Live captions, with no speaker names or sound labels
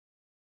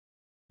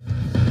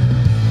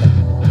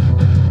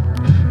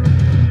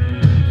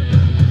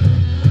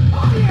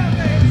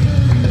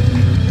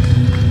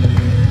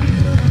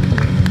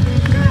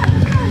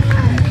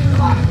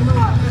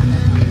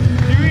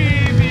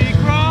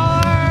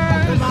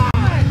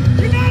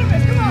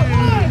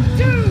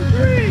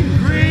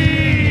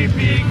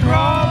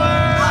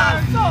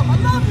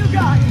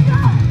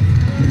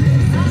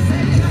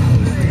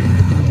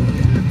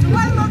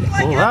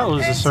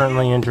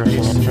Certainly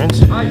interesting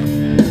entrance.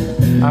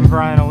 I'm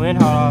Brian Owen,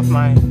 hot off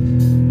my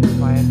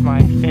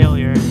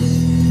failure,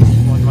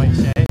 one might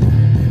say.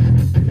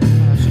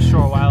 Just a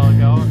short while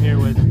ago. I'm here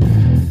with,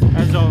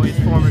 as always,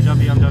 former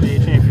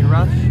WMWA champion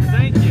Rush.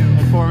 Thank you.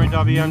 And former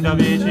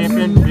WMWA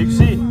champion Big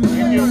C.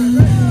 Thank you.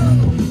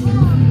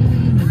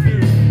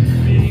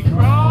 Big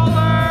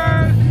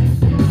crawlers.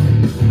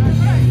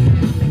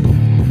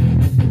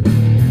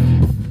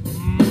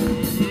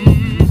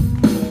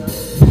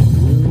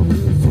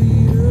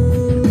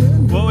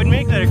 What would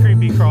make that a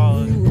creepy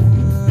crawler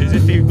is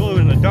if you glue it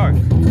in the dark.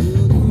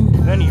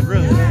 Then you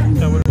really,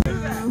 that would have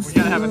been. We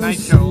gotta have a night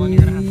show, and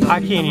you're gonna have to.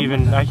 I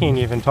can't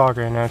even talk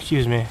right now.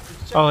 Excuse me.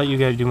 I'll let you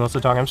guys do most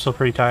of the talking. I'm still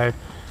pretty tired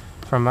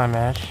from my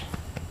match.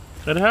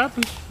 It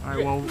happens. All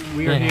right. Well,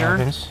 we are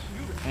here,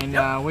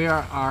 and we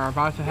are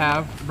about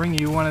to bring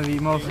you one of the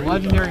most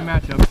legendary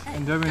matchups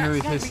in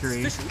WMWA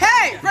history.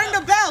 Hey, ring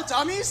the bell,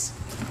 dummies!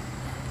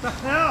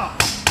 No.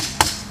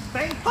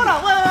 Hold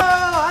on, whoa.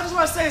 I just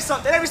want to say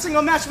something. Every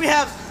single match we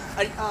have,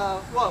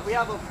 we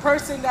have a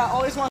person that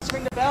always wants to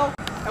ring the bell,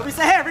 and we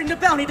say, hey, ring the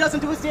bell, and he doesn't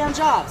do his damn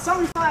job. So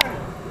we fire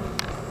him.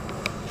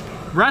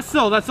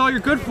 Wrestle. That's all you're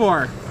good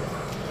for.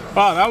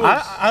 Wow, that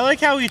was. I like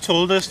how he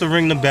told us to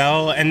ring the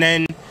bell and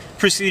then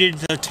proceeded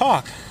to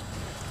talk.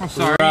 I'm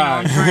sorry. Right.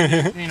 I'm trying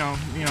to, you know,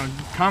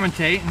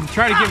 commentate and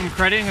try to give him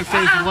credit and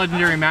say it's a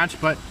legendary match,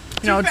 but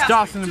it's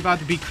Dawson about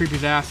to beat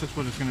Creepy's ass. That's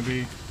what it's gonna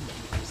be.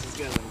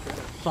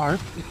 Sorry.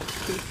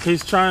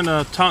 He's trying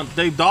to taunt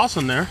Dave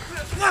Dawson there.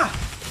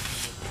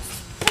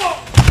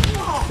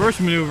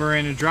 First maneuver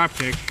in a drop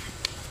kick.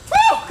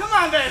 Woo! Come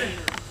on, baby!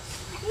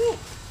 Woo.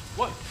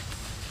 What?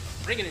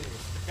 Bring it in here.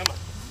 Come on.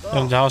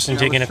 And Dawson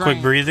taking a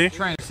quick breather.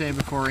 Trying to say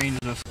before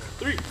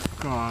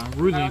Angeldust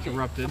rudely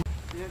interrupted.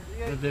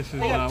 But this is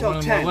one of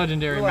the more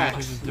legendary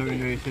matches in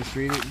WMWA's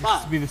history. This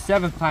will be the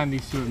 7th time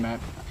these two have met.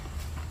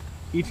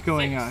 Each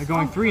going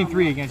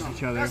 3-3 against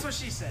each other. That's what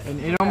she said. And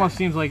it almost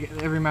seems like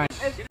every match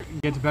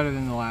gets better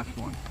than the last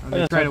one. Or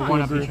they try to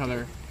one-up each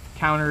other.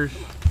 Counters.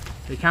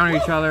 They counter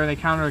each other, they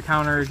counter the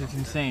counters. It's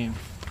insane.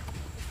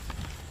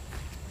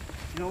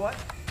 You know what?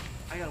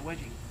 I got a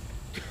wedgie.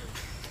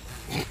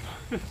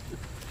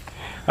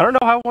 I don't know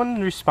how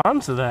one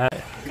responds to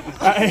that.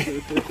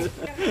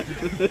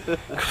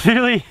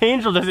 Clearly,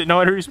 Angel doesn't know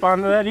how to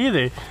respond to that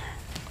either.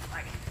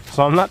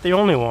 So I'm not the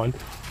only one.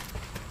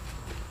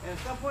 And at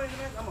some point in the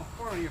match, I'm gonna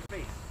pour on your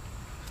face.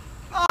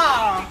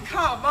 Oh,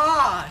 come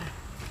on!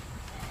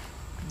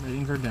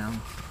 Ratings are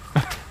down.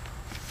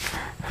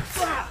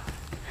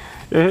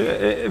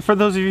 For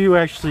those of you who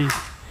actually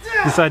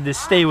decided to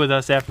stay with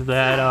us after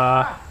that,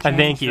 I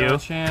thank you.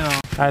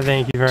 I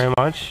thank you very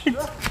much.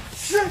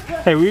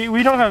 Hey,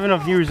 we don't have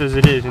enough viewers as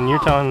it is, and you're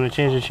telling them to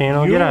change the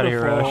channel? Get out of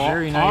here, Rush.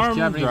 Very nice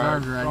Japanese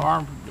arm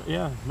drag.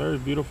 Yeah, very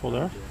beautiful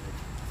there.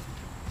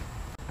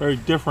 Very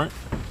different.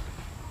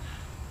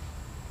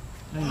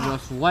 And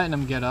just letting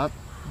them get up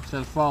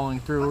instead of following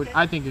through, which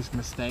I think is a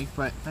mistake,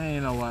 but hey,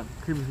 you know what?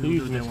 Creepers will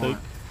do what they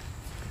want.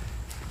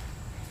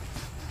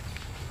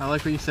 I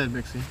like what you said,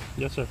 Bixie.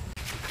 Yes, sir.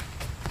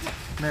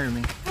 Marry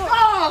me.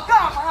 Oh,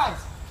 God!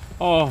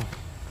 Oh,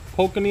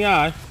 poke in the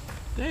eye.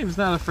 Dave's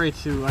not afraid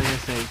to, like I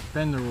say,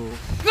 bend the rules.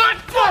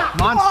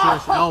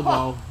 Monstrous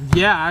elbow.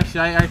 Yeah,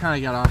 actually, I kind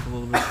of got off a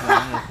little bit. So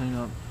I gotta clean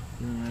up.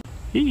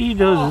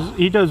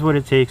 He does what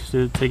it takes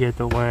to get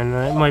the win.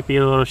 It might be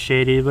a little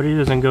shady, but he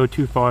doesn't go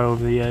too far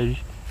over the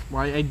edge.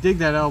 Well, I dig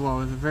that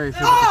elbow. It's a very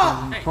physical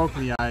presence. Poke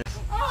in the eyes.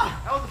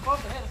 That was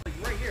above the head. It's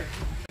like right here.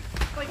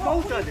 Like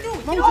Mo does it.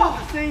 Mo does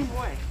the same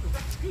way.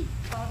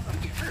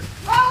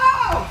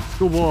 Oh!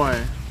 Schoolboy.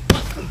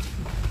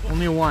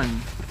 Only a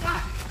 1.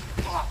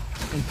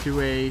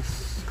 Into a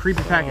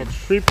creepy package.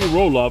 Creepy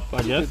roll up,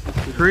 I guess.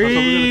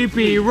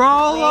 Creepy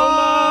roll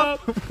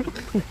up!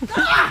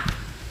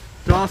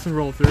 Dawson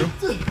roll through.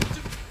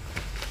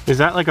 Is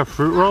that like a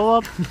fruit roll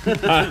up?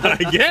 I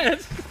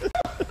guess.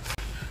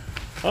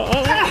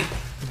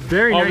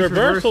 Very nice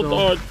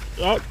reversal.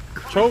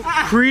 Choke.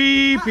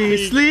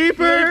 Creepy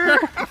sleeper!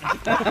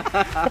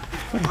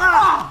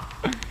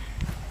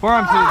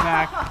 Forearm to the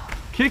back.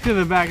 Kick to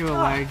the back of the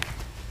leg.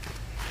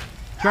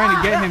 Trying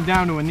to get him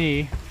down to a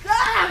knee.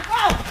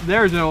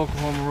 There's an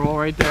Oklahoma roll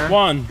right there.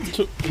 1,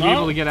 2. Be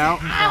able to get out.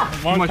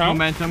 Too much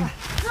momentum.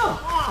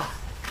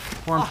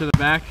 Forearm to the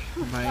back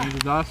by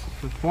Angeldust,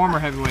 the former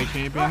heavyweight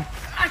champion.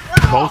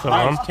 Both of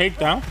them.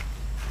 Takedown.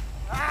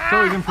 It's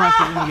always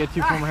impressive when you get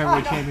 2 former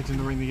heavyweight champions in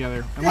the ring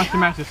together. Unless the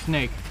match is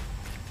snake.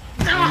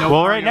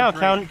 Well, right now,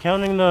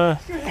 counting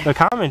the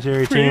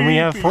commentary team, we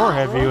have 4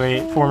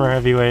 former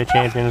heavyweight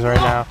champions right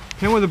now.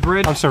 Him with a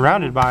bridge. I'm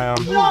surrounded by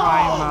them.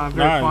 I am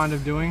very fond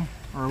of doing,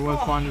 or was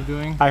fond of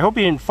doing. I hope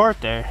he didn't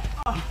fart there.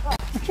 Block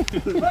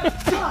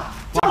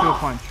to a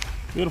punch.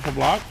 Beautiful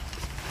block.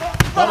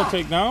 That'll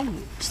take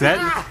down. So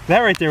that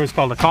right there was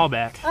called a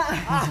callback.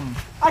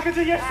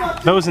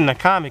 Those in the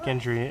comic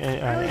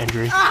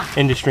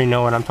industry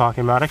know what I'm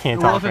talking about. I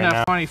can't talk right now. It wasn't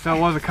that funny, so it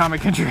was a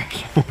comic injury.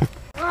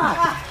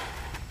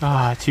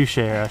 Ah, touche,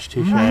 Rush,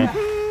 touche.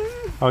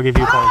 I'll give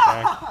you a point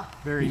back.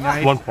 Very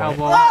nice. 1 point.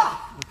 Elbow.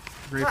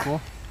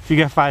 Grateful. you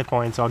get 5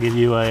 points, I'll give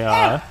you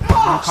a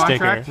sticker.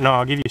 Contract? No,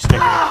 I'll give you a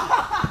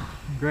sticker.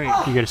 Great.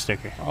 You get a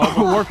sticker.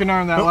 Working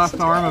on that left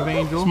arm of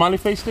Angel. Smiley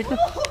face sticker?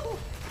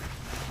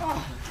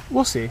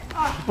 We'll see.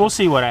 We'll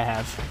see what I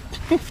have.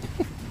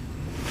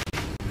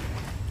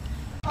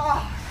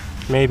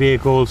 Maybe a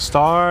gold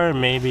star,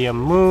 maybe a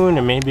moon,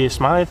 or maybe a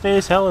smiley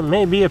face. Hell, it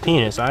may be a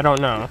penis. I don't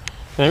know.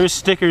 There's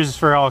stickers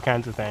for all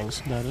kinds of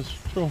things. That is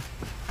true.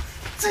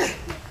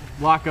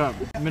 Lock up,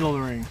 middle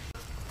of the ring.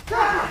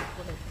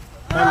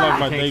 I like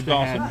my Takes Dave the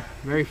Dawson. head.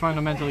 Very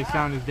fundamentally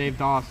sound is Dave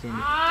Dawson.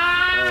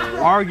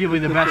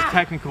 Arguably the best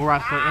technical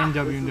wrestler in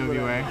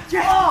WMWA.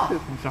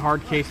 It's a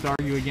hard case to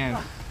argue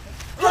against.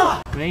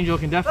 But Angel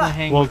can definitely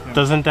hang Well, with him.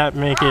 doesn't that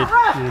make it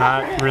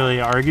not really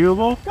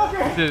arguable?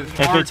 If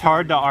it's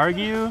hard to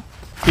argue,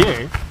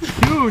 here.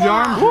 Huge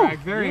arm drag,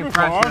 very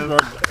impressive.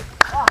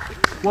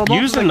 Well,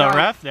 most Using of the guys-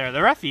 ref there.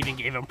 The ref even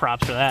gave him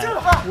props for that.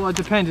 Well, it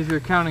depends if you're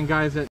counting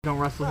guys that don't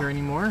wrestle here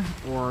anymore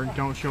or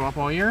don't show up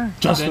all year.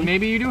 Justin. Then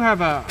maybe you do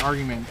have an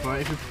argument. But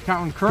if you're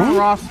counting current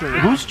roster,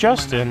 Who's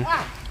Justin?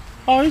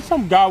 Oh, he's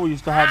some guy we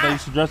used to have that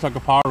used to dress like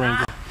a Power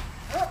Ranger.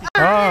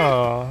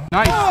 Oh.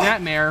 nice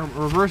snapmare,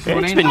 reverses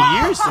what It's Angel been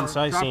does. years since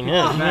I've Drop seen kick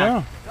to the him.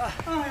 back.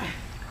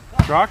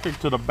 Yeah. Drop kick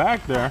to the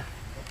back there.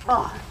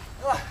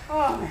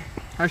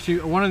 Actually,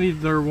 one of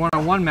these, their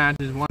one-on-one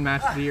matches, one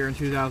match of the year in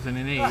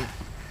 2008.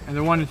 And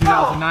the one in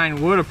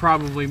 2009 would have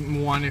probably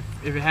won if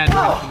it hadn't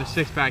been for the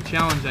six-pack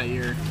challenge that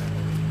year.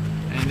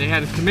 And they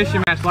had a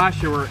submission match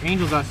last year where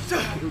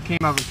Angeldust came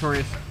out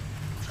victorious.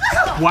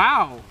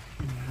 Wow!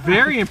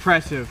 Very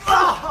impressive.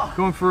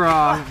 Going for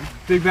a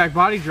big back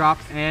body drop,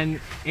 and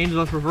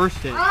Angeldust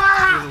reversed it with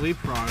a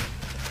leapfrog.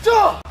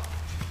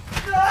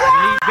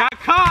 And he got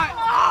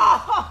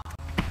caught!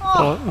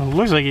 Well, it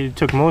looks like he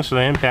took most of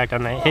the impact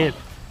on that hip.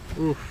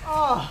 Oof.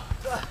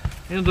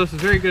 Angeldust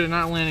is very good at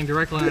not landing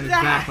directly on his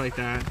back like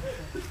that,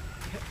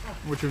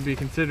 which would be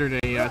considered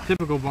a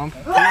typical bump.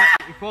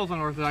 He falls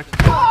unorthodox.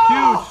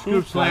 Huge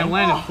scoop slam,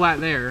 landed flat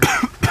there.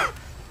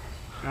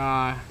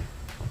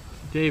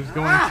 Dave's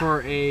going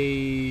for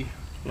a...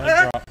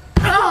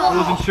 I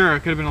wasn't sure, it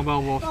could have been a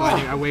bell ball, so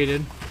I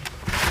waited.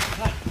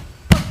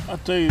 I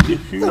tell you,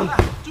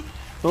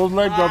 those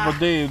leg drops of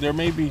Dave, they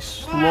may be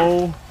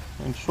slow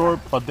and short,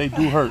 but they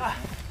do hurt.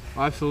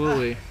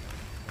 Absolutely.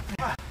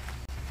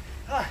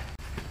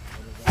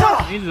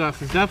 Angeldust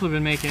has definitely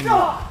been making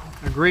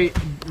a great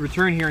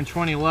return here in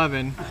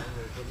 2011.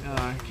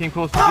 Came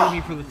close to beating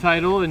me for the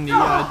title, and he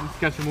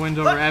got some wins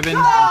over Evan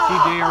and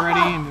TJ already,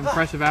 an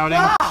impressive outing.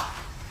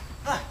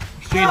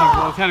 Exchanging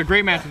blows. Had a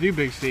great match with you,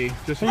 Big C,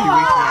 just a few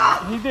weeks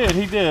ago.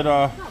 He did.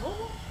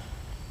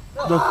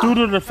 Due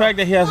to the fact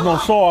that he has no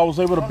soul, I was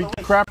able to beat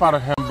the crap out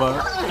of him,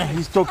 but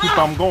he still keep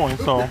on going,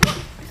 so.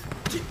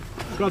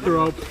 Got the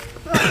rope.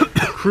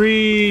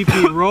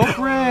 Creepy rope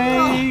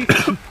break.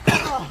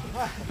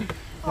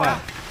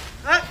 What?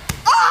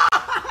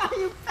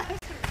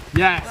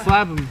 Yeah,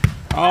 slap him.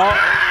 Oh,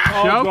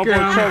 Choke double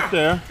him. choke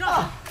there.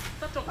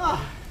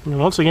 And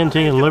once again,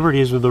 taking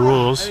liberties with the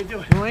rules.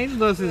 Well,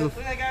 Angeldust is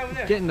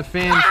getting the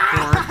fans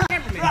for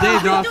it.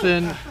 Dave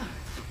Dawson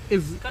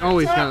is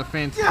always got a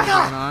fan support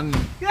going on.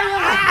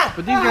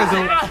 But these guys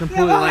don't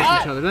completely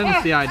like each other. They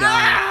don't see eye to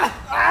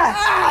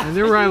eye. And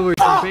their rivalry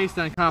has been based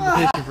on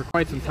competition for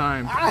quite some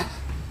time.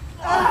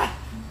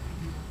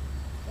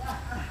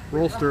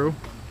 Rolls through.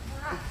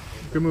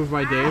 Good move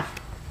by Dave.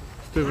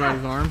 Stood out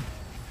his arm.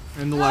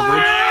 And the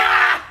leverage.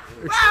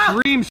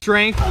 Extreme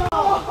strength.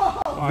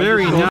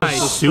 Very nice.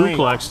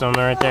 Suplexed him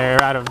right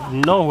there out of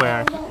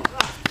nowhere.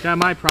 Got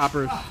my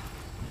propers.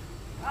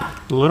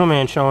 The little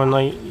man showing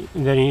like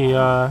that he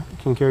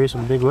can carry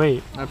some big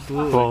weight.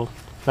 Absolutely. Well,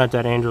 not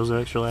that Angel's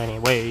actually any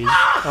weight.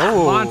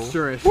 Oh,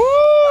 Monstrous.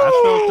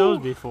 I've felt those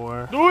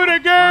before. Do it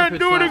again! Armpit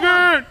Do it slap.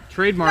 again!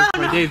 Trademarked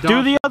by Dave Dawson.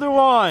 Do the other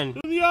one.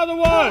 Do the other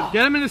one!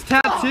 Get him in his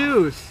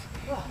tattoos.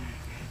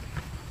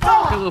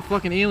 Got little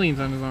fucking aliens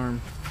on his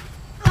arm.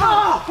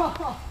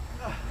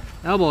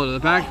 Elbow to the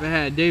back of the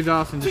head. Dave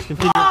Dawson just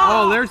continued.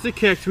 Oh, there's the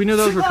kicks. We knew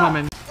those were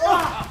coming.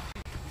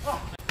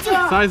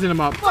 Sizing him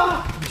up.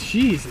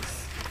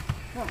 Jesus.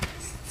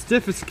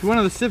 Stiffest, one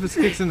of the stiffest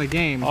kicks in the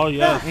game. Oh,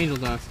 yes.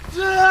 Angeldust.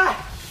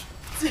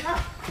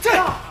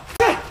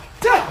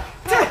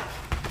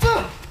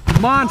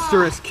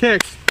 Monstrous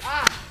kicks.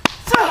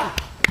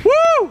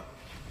 Woo!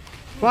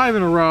 5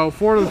 in a row.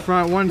 4 to the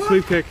front. 1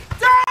 sweep kick.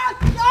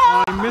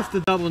 Oh, he missed the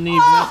double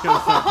knees, and that's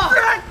gotta suck.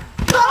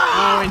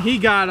 Oh, and he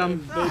got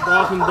him.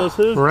 Dawson does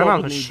his Right double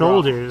on the knee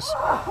shoulders.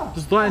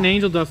 Just letting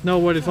Angeldust know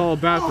what it's all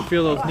about to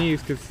feel those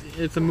knees, because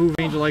it's a move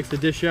Angel likes to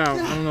dish out.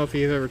 I don't know if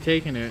he's ever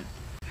taken it.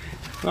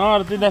 drop.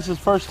 No, I think that's his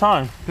first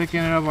time. Picking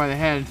it up by the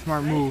head,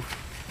 smart move.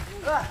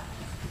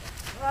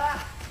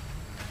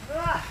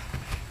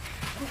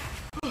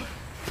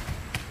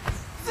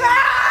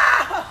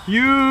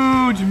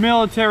 Huge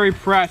military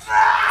press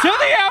to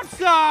the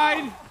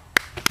outside.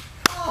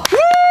 Woo!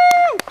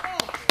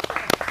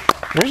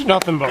 There's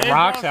nothing but Dave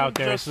rocks Dawson out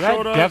there, just so that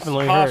showed us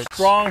definitely how hurts.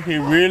 strong he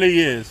really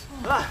is.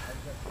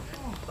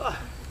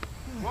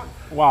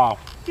 Wow.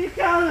 Keep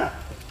counting.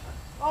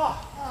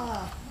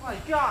 my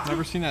God.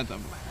 Never seen that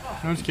done.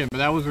 No, I'm just kidding, but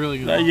that was really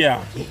good.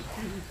 Yeah.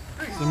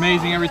 It's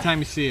amazing every time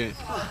you see it.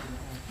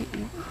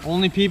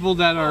 Only people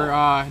that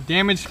are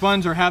damaged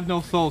sponge or have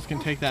no souls can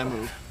take that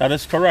move. That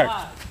is correct.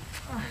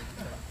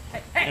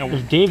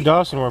 If Dave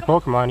Dawson were a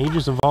Pokemon, he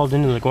just evolved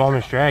into the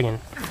Guamish Dragon.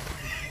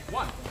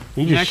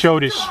 He just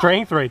showed his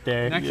strength right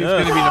there. Next is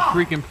going to be the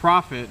freaking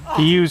Prophet.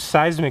 He used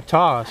Seismic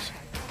Toss.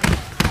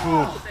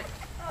 Ooh.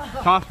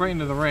 Toss right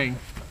into the ring.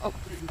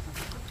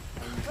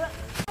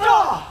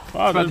 Wow,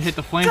 About to hit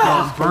the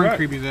flamethrower and burn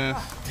Creepy's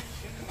ass.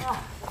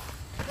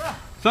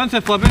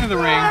 Sunset Flip into the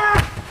ring.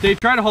 They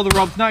try to hold the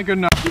ropes, not good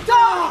enough.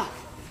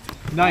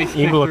 Nice.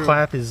 Able to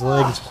clap his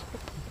legs.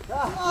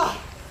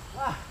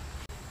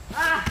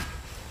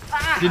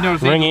 Didn't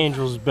notice Ring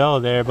Angel's bell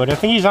there, but I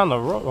think he's on the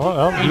rope.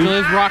 Angel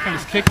is rocking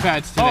his kick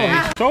pads today.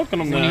 Oh, he's choking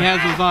him When he there.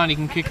 has those on, he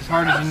can kick as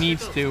hard as he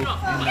needs to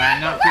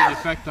and not feel the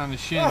effect on the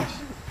shins.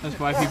 That's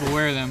why people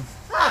wear them.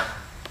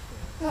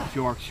 If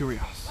you are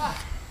curious.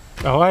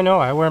 Oh, I know.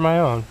 I wear my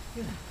own.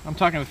 I'm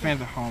talking to the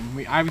fans at home.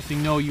 We obviously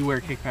know you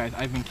wear kick pads.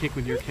 I've been kicked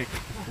with your kicks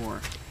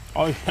before.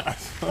 Oh, yeah.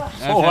 So That's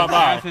have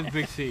I.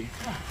 Big C.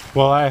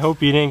 Well, I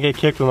hope you didn't get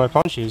kicked with my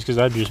punches, because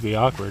that'd just be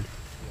awkward.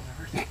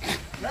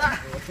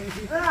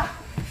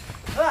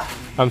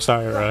 I'm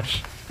sorry,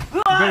 Rush.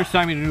 You better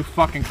sign me to a new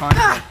fucking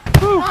contract.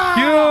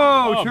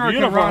 Huge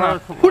Hurricane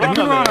Rana.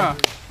 Beautiful Rana.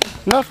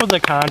 Enough with the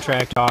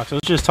contract talks.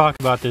 Let's just talk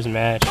about this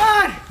match.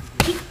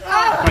 If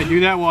I do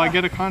that, will I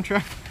get a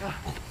contract?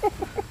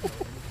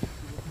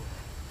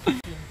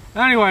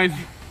 Anyways,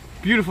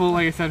 beautiful,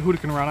 like I said,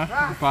 Hurricane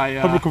Rana by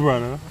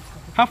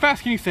how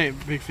fast can you say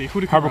it, Big C?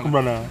 Hurricane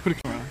Rana.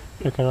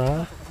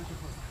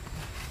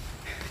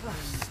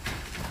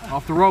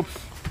 Off the ropes.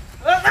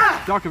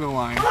 Duck of the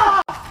line.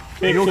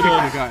 Kick You'll to kick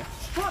the- the guy.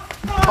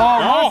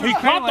 Oh, he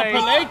caught the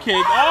Pele kick.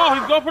 Oh,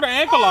 he's going for the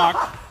ankle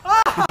lock.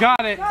 He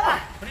got it.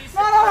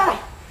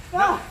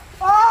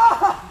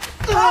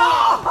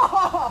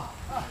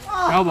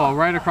 Elbow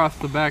right across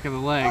the back of the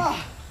leg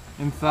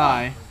and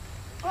thigh.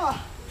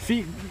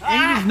 See,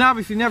 Angel's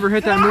obviously never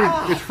hit that move.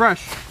 It's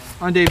fresh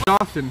on Dave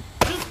Dawson.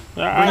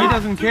 But he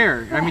doesn't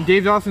care. I mean,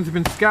 Dave Dawson's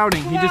been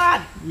scouting.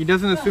 He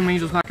doesn't assume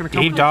Angel's not going to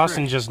come. Dave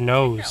Dawson just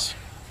knows.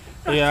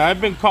 Yeah, I've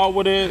been caught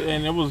with it,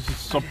 and it was a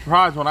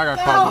surprise when I got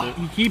caught with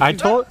it. He keeps I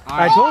told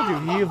you,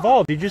 he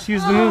evolved. He just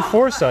used the move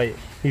Foresight.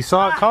 He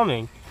saw it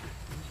coming.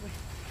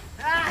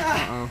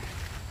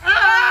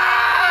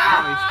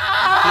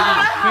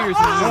 Fingers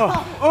in the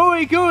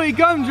ooey gooey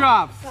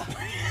gumdrops.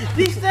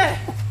 He's there.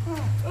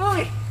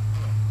 Ooey.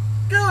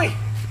 Gooey.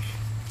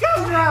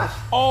 Gumdrops.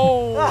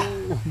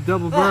 Oh.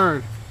 Double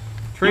bird.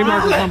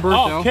 Trademark was on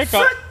Berto. Oh, kick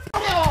up.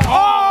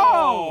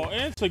 Oh,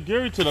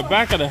 insecurity to the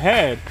back of the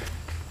head.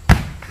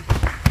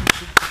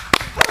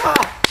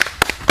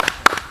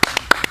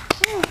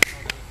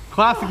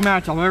 Classic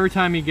matchup every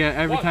time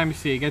you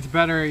see it. Gets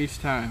better each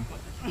time.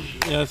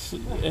 Yes,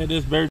 it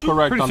is very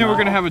correct. Pretty on soon we're that.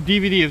 going to have a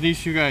DVD of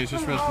these two guys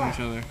just wrestling each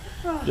other.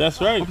 That's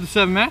right. Up to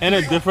 7 matches. And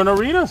in different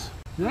arenas.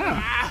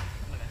 Yeah.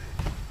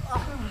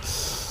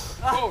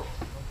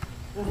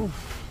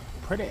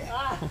 Pretty.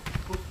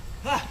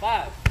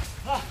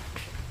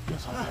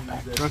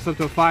 Rest up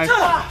to a 5.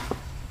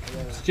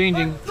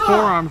 Exchanging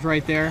forearms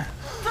right there.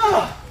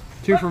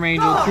 2 from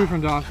Angel, 2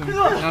 from Dawson.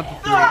 Not the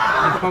 3.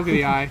 And poke of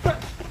the eye.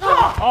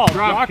 Oh,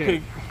 Drop drop kick.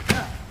 kick.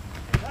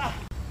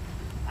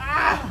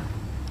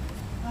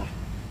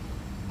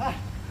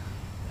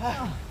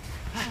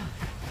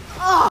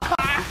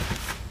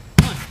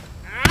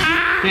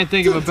 Can't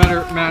think of a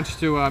better match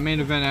to main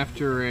event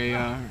after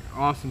a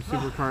awesome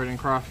supercard and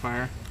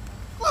crossfire.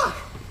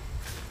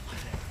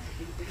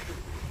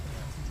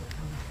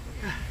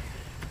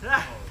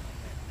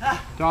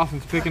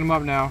 Dawson's picking him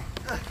up now.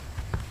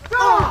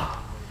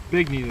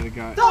 Big knee to the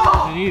gut.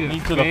 And knee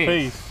to the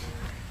face.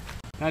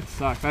 That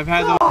sucks. I've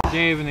had those with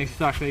Dave and they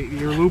suck.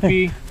 You're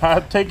loopy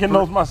I've taken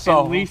those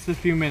myself. at least a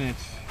few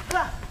minutes.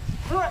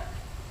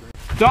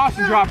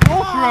 Dawson drop,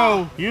 roll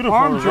throw, Beautiful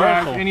arm drag,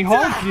 reversal. and he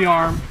holds the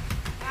arm.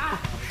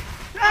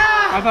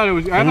 I thought it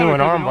was. I He thought knew it an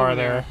was arm bar over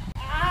there.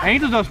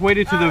 Angeldust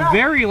waited to the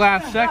very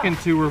last second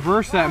to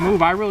reverse that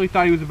move. I really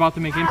thought he was about to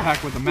make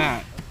impact with the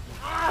mat.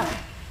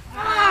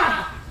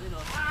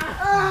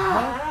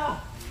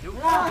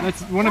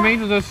 That's one of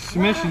Angeldust's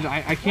submissions.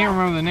 I can't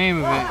remember the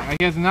name of it.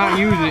 He has not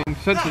used it in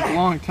such a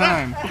long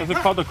time. Is it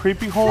called the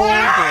creepy hold?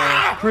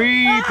 Or?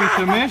 Creepy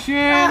submission.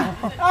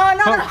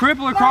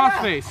 Crippler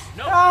crossface.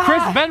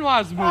 Chris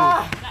Benoit's move.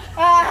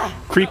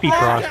 Creepy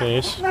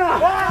crossface.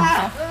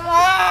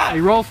 He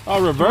rolls.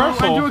 A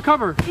reversal. And do a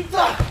cover.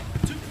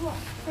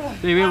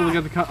 They've able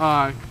to get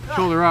the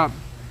shoulder up.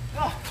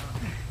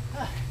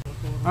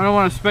 I don't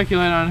want to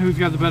speculate on who's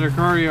got the better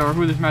cardio or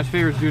who this match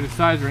favors due to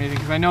size or anything,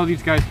 because I know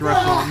these guys can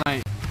wrestle all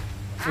night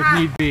if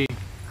need be.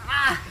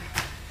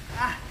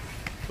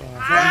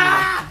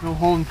 Still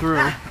holding through.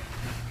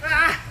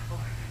 I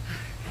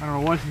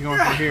don't know what he's going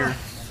for here.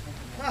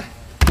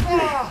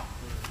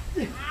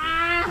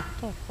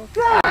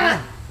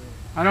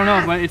 I don't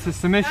know, but it's a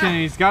submission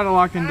and he's got it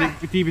locked in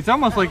deep. It's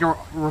almost like a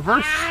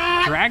reverse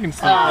dragon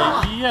slayer.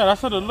 Yeah,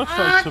 that's what it looks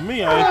like to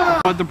me.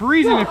 But the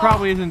reason it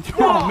probably isn't.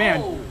 Oh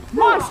man,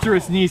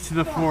 monstrous knees to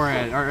the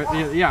forehead. Or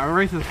yeah,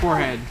 right to the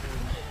forehead.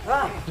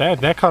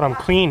 That caught him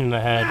clean in the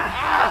head.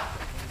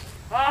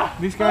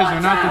 These guys are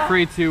not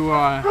afraid to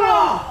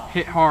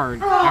hit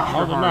hard,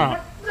 extra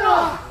hard.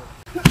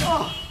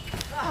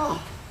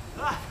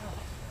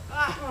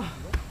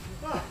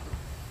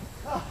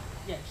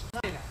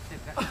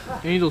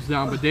 Angel's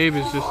down, but Dave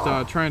is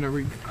just trying to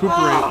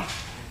recuperate,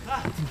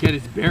 get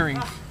his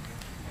bearings.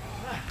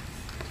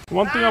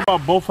 One thing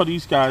about both of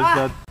these guys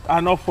that I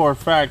know for a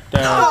fact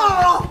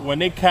that when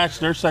they catch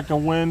their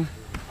second win,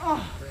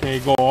 they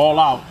go all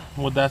out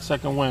with that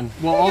second win.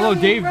 Well, although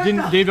Dave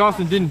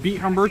Dawson didn't beat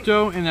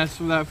Humberto in that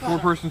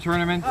 4-person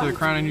tournament to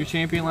crown a new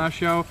champion last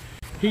show,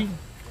 he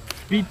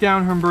beat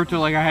down Humberto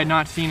like I had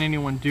not seen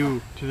anyone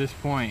do to this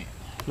point.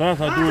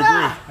 Yes, I do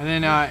agree. And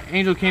then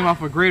Angel came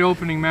off a great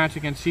opening match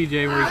against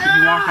CJ where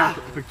he walked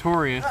out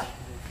victorious.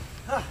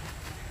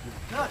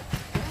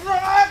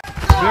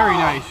 Very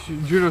nice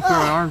judo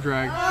throw and arm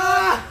drag.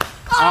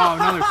 Oh,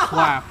 another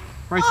slap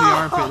right to the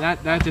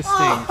armpit. That just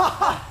stings.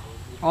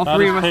 All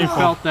three of us have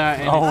felt that,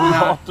 and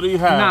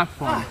it's not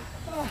fun.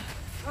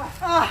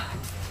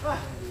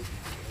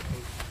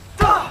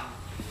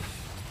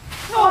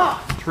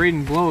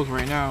 Trading blows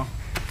right now.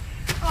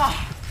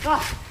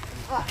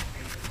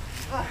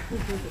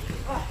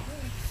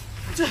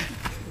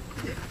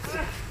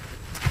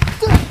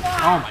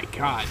 Oh my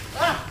God.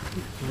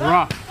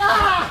 Rough.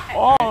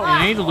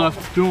 And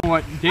Angeldust doing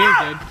what Dave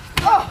did.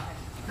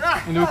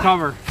 Into a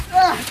cover.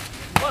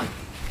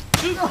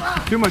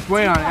 Too much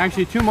weight on it.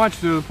 Actually, too much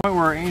to the point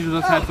where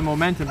Angeldust had some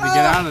momentum to get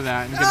out of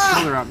that and get his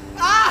shoulder up.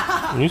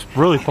 He's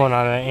really pulling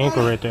out that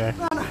ankle right there.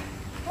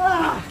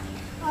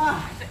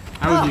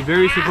 I would be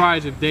very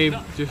surprised if Dave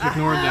just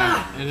ignored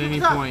that at any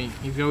point.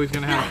 He's always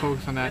going to have to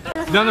focus on that.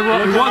 He's on the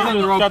rope. He was on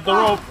the rope. Got the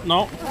rope.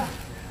 No.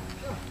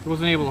 He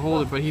wasn't able to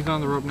hold it, but he's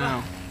on the rope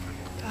now.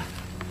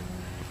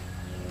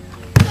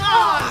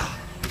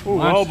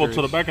 Ooh, elbow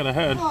to the back of the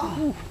head.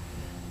 Ooh.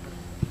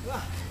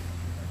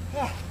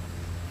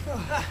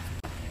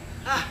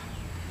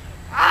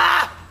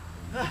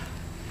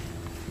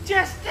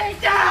 Just stay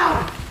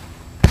down!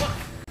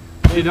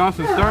 Hey,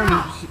 Dawson's starting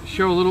to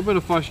show a little bit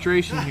of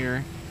frustration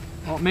here.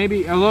 Well,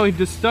 maybe, although he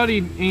just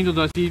studied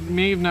Angeldust, he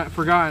may have not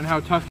forgotten how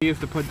tough he is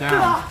to put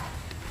down.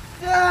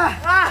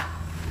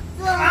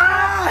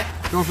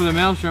 Going for the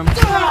maelstrom.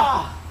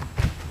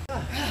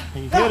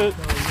 He hit it.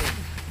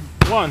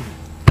 1,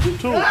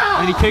 2.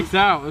 And he kicks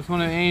out. That's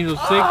one of Angel's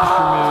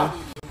signature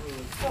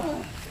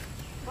moves.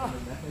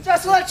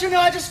 Just to let you know,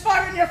 I just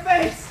fired in your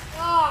face!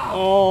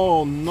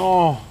 Oh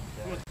no.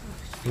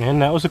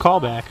 And that was a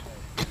callback.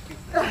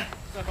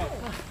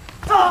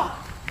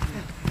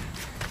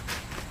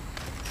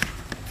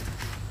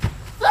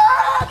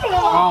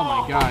 Oh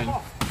my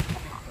God.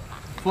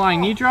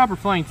 Flying knee drop or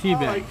flying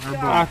teabag? Or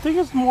both? I think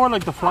it's more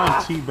like the flying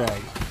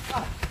teabag.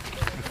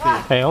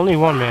 Hey, only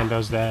one man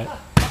does that.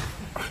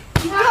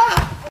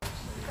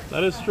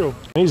 That is true.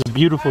 He's a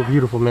beautiful,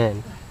 beautiful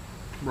man.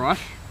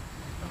 Rush?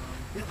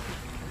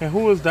 And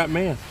who is that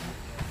man?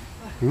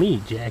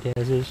 Me,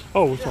 jackasses.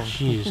 Oh, what's wrong?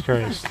 Jesus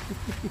Christ.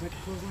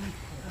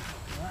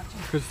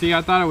 Because see,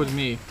 I thought it was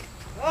me.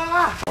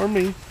 Or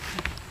me.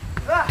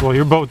 Well,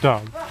 you're both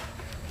dumb.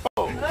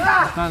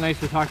 It's not nice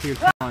to talk to your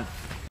talent.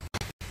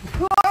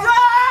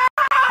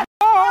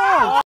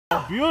 Oh,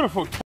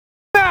 beautiful.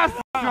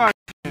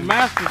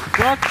 Master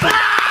structure.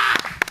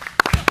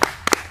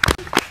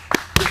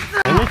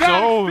 And it's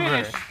over.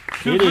 Finish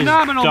to It a is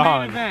phenomenal main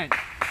done. event.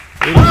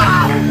 It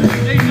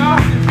Dave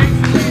Dawson takes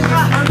the lead in the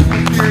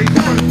personal series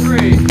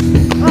 2-3.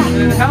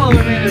 And a hell of a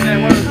main event,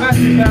 one of the best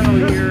in battle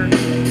here.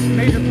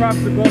 Major props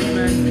to both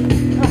men.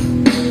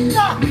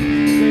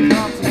 Dave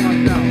Dawson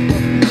knocked out.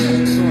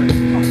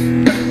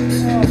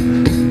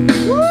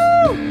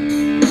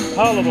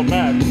 Hell of a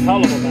match.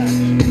 Hell of a match.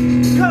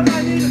 Come,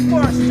 I need it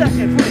for a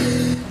second,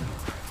 please.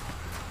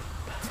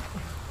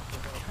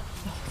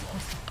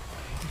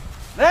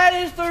 That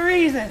is the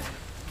reason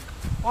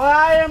why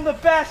I am the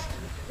best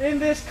in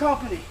this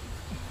company.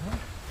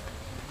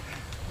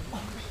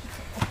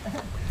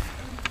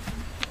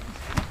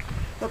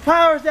 The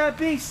powers that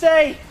be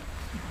say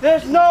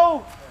there's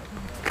no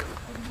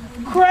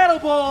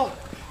credible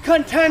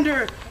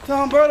contender to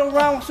Humberto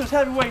Ramos's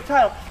heavyweight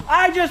title.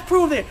 I just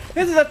proved it.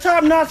 This is a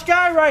top-notch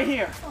guy right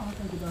here.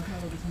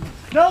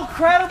 No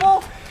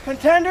credible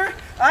contender.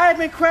 I have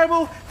been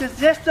credible since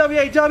the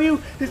SWAW,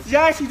 since the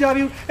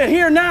ICW, and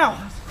here now.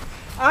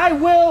 I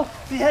will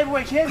be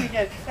heavyweight champion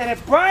again. And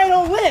if Brian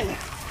O'Lynn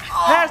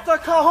has the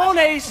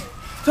cojones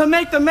to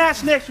make the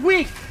match next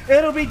week,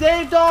 it'll be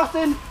Dave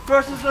Dawson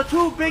versus the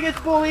two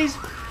biggest bullies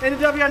in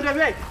the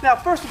WMWA. Now,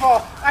 first of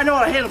all, I know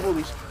how to handle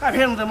bullies. I've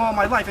handled them all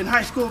my life in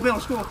high school, middle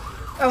school,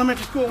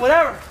 elementary school,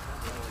 whatever.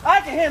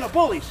 I can handle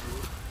bullies.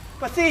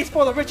 But see, it's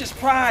for the richest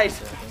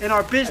prize in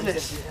our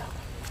business.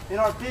 In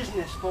our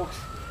business, folks.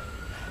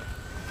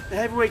 The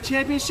heavyweight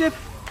championship?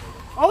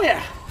 Oh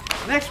yeah.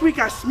 Next week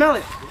I smell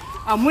it.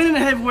 I'm winning the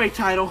heavyweight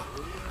title.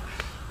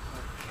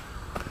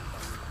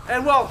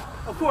 And well,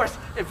 of course,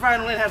 if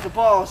Brian Lynn has the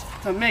balls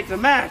to make the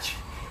match,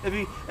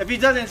 if he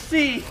doesn't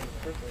see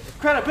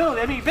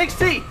credibility, I mean, Big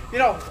C, you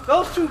know,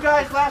 those two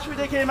guys last week,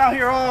 they came out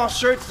here all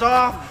shirts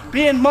off,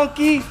 being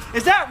monkeys.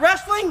 Is that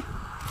wrestling?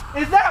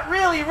 Is that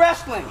really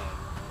wrestling?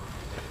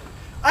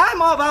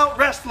 I'm all about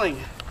wrestling.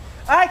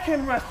 I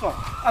can wrestle.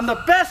 I'm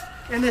the best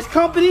in this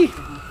company.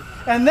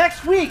 And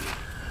next week,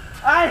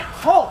 I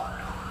hope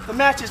the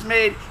match is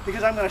made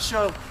because I'm going to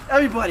show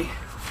everybody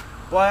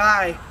why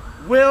I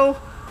will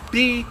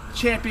be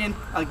champion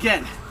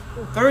again.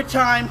 Third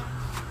time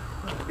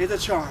is a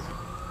charm.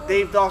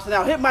 Dave Dawson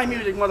out. Hit my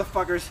music,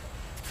 motherfuckers.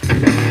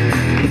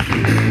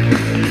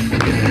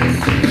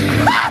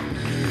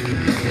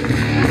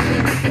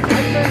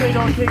 I certainly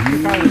don't think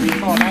you kind of be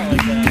called out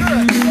like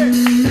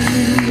that.